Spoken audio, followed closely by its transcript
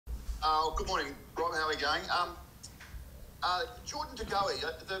Good morning, Rob. How are we going? Jordan Tagoe,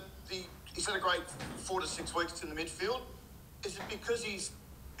 he's had a great 4 to 6 weeks in the midfield. Is it because he's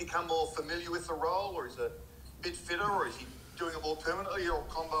become more familiar with the role, or is it a bit fitter, or is he doing it more permanently, or a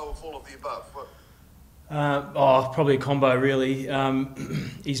combo of all of the above? Probably a combo, really.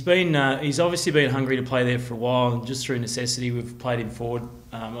 He's obviously been hungry to play there for a while, and just through necessity, we've played him forward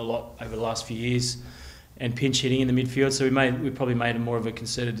a lot over the last few years, and pinch hitting in the midfield. So we probably made more of a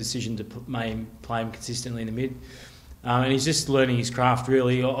concerted decision to play him consistently in the mid. And he's just learning his craft,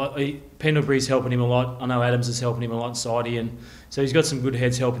 really. Pendlebury's helping him a lot. I know Adams is helping him a lot, Sidey, and so he's got some good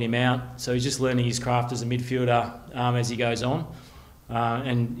heads helping him out. So he's just learning his craft as a midfielder as he goes on.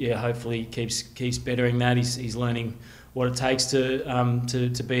 Hopefully keeps bettering that. He's learning what it takes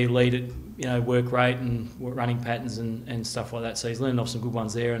to be elite at work rate and running patterns and stuff like that. So he's learning off some good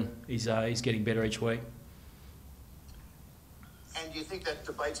ones there, and he's getting better each week. And do you think that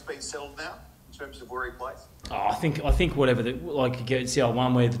debate's been settled now in terms of where he plays? I think whatever it's the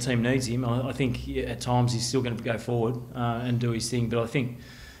one where the team needs him. I think at times he's still going to go forward and do his thing, but I think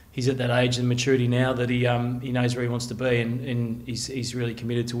he's at that age and maturity now that he knows where he wants to be, and he's really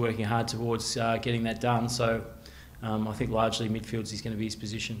committed to working hard towards getting that done. So I think largely midfields is going to be his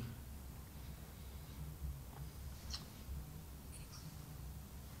position.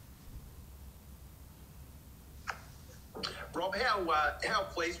 Rob, how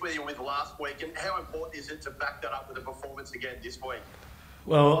pleased were you with last week, and how important is it to back that up with a performance again this week?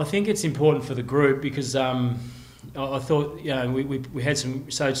 Well, I think it's important for the group because I thought we had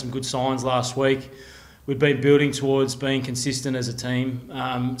showed some good signs last week. We've been building towards being consistent as a team,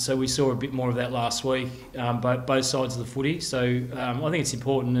 so we saw a bit more of that last week, both sides of the footy. So I think it's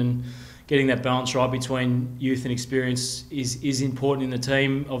important, and getting that balance right between youth and experience is important in the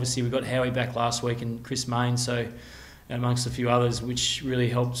team. Obviously, we got Howie back last week and Chris Main, so amongst a few others, which really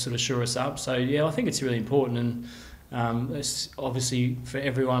helped sort of shore us up. So yeah, I think it's really important, and it's obviously for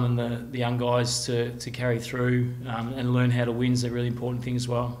everyone and the young guys to carry through and learn how to win is a really important thing as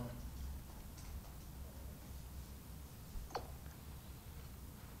well.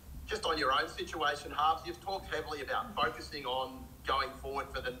 Just on your own situation, Harvey, you've talked heavily about focusing on going forward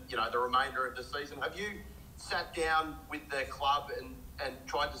for the remainder of the season. Have you sat down with the club and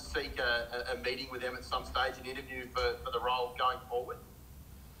tried to seek a meeting with them at some stage, an interview for the role going forward?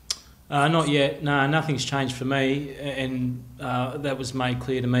 Not yet. No, nothing's changed for me, and that was made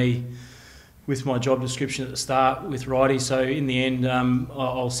clear to me with my job description at the start with Righty. So in the end,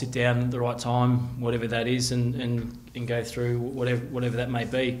 I'll sit down at the right time, whatever that is, and go through whatever that may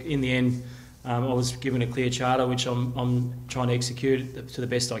be. In the end, I was given a clear charter, which I'm trying to execute to the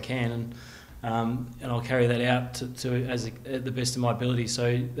best I can, and I'll carry that out to at the best of my ability.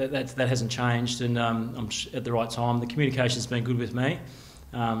 So that hasn't changed, and I'm at the right time. The communication's been good with me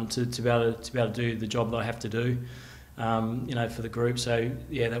to be able to do the job that I have to do, for the group. So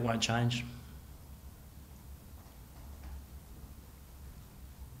yeah, that won't change.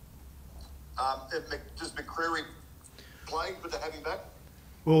 Does McCreary play? Would they have him back?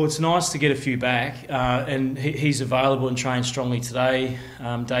 Well, it's nice to get a few back, and he's available and trained strongly today.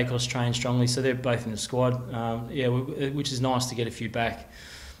 Dacos trained strongly, so they're both in the squad. Which is nice to get a few back,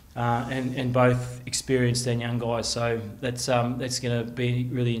 and both experienced and young guys. So that's going to be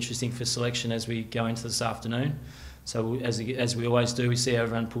really interesting for selection as we go into this afternoon. So as we always do, we see how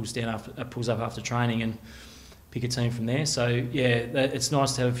everyone pulls up after training and pick a team from there. So yeah, it's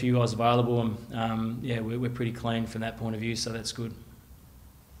nice to have a few guys available, and we're pretty clean from that point of view. So that's good.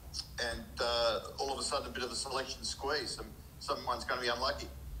 And all of a sudden, a bit of the selection squeeze. Someone's going to be unlucky.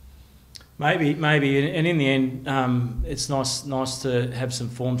 Maybe, and in the end, it's nice to have some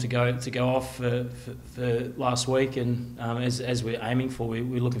form to go off for last week, and as we're aiming for,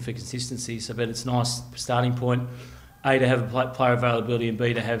 we're looking for consistency. So, but it's nice starting point, A, to have a player availability, and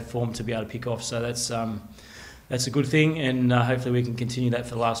B, to have form to be able to pick off. So that's a good thing, and hopefully we can continue that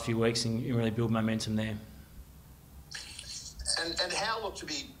for the last few weeks and really build momentum there. And Howe looked to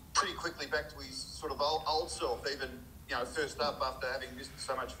be pretty quickly back to his sort of old self, even first up after having missed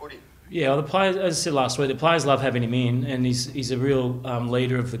so much footy. Yeah, well, the players, as I said last week, the players love having him in, and he's a real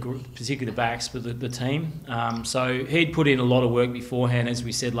leader of the group, particularly the backs, but the team. So he'd put in a lot of work beforehand, as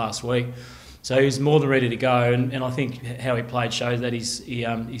we said last week. So he was more than ready to go, and I think how he played shows that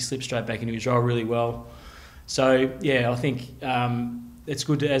he slipped straight back into his role really well. So yeah, I think it's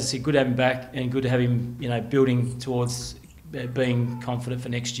good to have him back, and good to have him building towards being confident for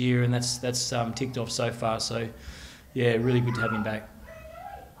next year, and that's ticked off so far. So yeah, really good to have him back.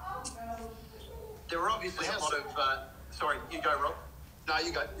 There were obviously a lot of... sorry, you go, Rob. No,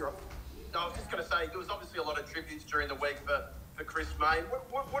 you go. You're up. No, I was just going to say, there was obviously a lot of tributes during the week for for Chris Mayne.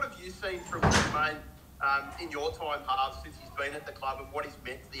 What have you seen from Chris Mayne in your time, Harv, since he's been at the club, and what he's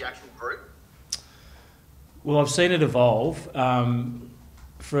meant to the actual group? Well, I've seen it evolve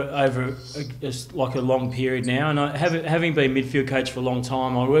for over like a long period now, and having been midfield coach for a long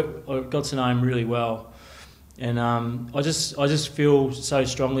time, I got to know him really well, and I just feel so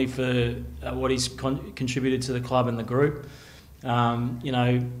strongly for what he's contributed to the club and the group. You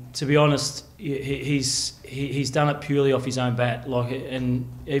know, to be honest, he's done it purely off his own bat, and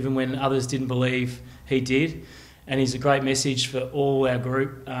even when others didn't believe, he did, and he's a great message for all our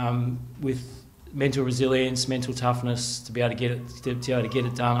group with mental resilience, mental toughness to be able to get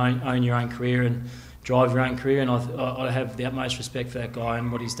it done, own your own career and drive your own career. And I have the utmost respect for that guy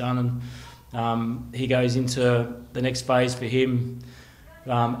and what he's done. And he goes into the next phase for him,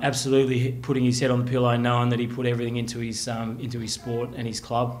 absolutely putting his head on the pillow, knowing that he put everything into his sport and his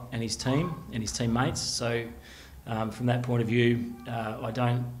club and his team and his teammates. So from that point of view, I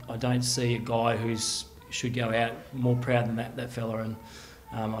don't see a guy who's should go out more proud than that fella. And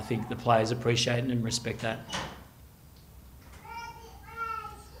I think the players appreciate and respect that.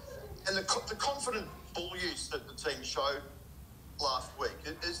 And the confident ball use that the team showed last week,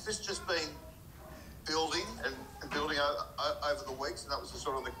 has this just been building and building over the weeks, and that was the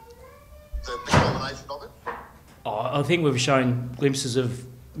sort of the culmination of it? I think we've shown glimpses of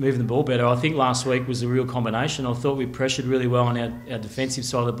moving the ball better. I think last week was a real combination. I thought we pressured really well, and our defensive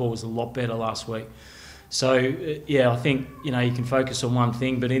side of the ball was a lot better last week. So yeah, I think you can focus on one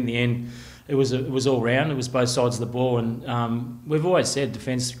thing, but in the end, it was all round. It was both sides of the ball, and we've always said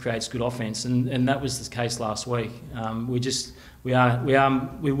defence creates good offence, and that was the case last week. We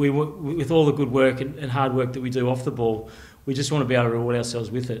with all the good work and hard work that we do off the ball, we just want to be able to reward ourselves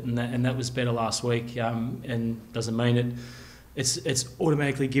with it, and that was better last week. And doesn't mean it's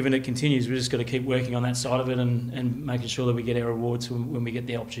automatically given it continues. We've just got to keep working on that side of it and making sure that we get our rewards when we get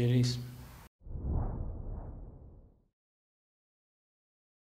the opportunities.